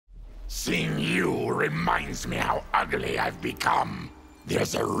Seeing you reminds me how ugly I've become.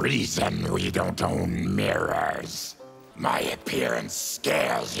 There's a reason we don't own mirrors. My appearance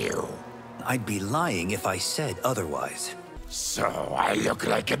scares you. I'd be lying if I said otherwise. So I look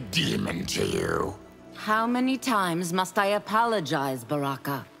like a demon to you. How many times must I apologize,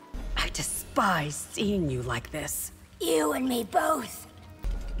 Baraka? I despise seeing you like this. You and me both.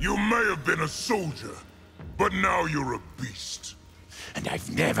 You may have been a soldier, but now you're a beast. And I've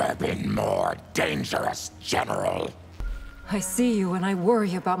never been more dangerous, General. I see you and I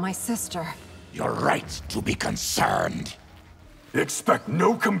worry about my sister. You're right to be concerned. Expect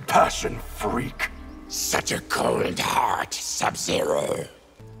no compassion, freak. Such a cold heart, Sub-Zero.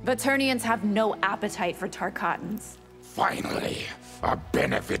 Vaternians have no appetite for Tarkatans. Finally, a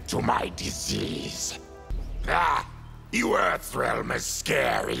benefit to my disease. Ah, you Earthrealmers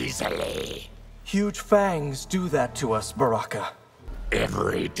scare easily. Huge fangs do that to us, Baraka.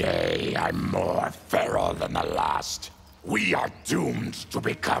 Every day I'm more feral than the last. We are doomed to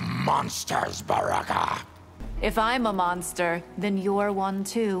become monsters, Baraka. If I'm a monster, then you're one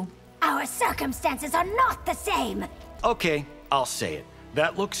too. Our circumstances are not the same. Okay, I'll say it.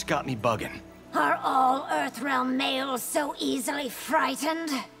 That look's got me bugging. Are all Earthrealm males so easily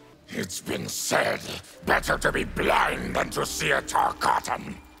frightened? It's been said, better to be blind than to see a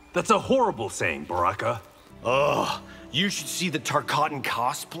Tarkatan. That's a horrible saying, Baraka. Ugh, you should see the Tarkatan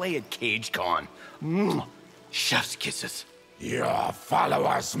cosplay at CageCon. Chef's kisses. Your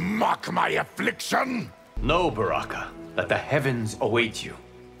followers mock my affliction? No, Baraka. Let the heavens await you.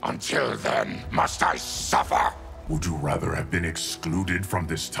 Until then, must I suffer? Would you rather have been excluded from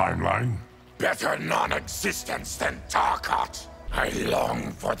this timeline? Better non-existence than Tarkat. I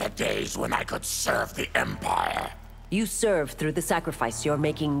long for the days when I could serve the Empire. You serve through the sacrifice you're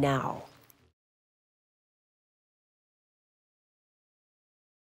making now.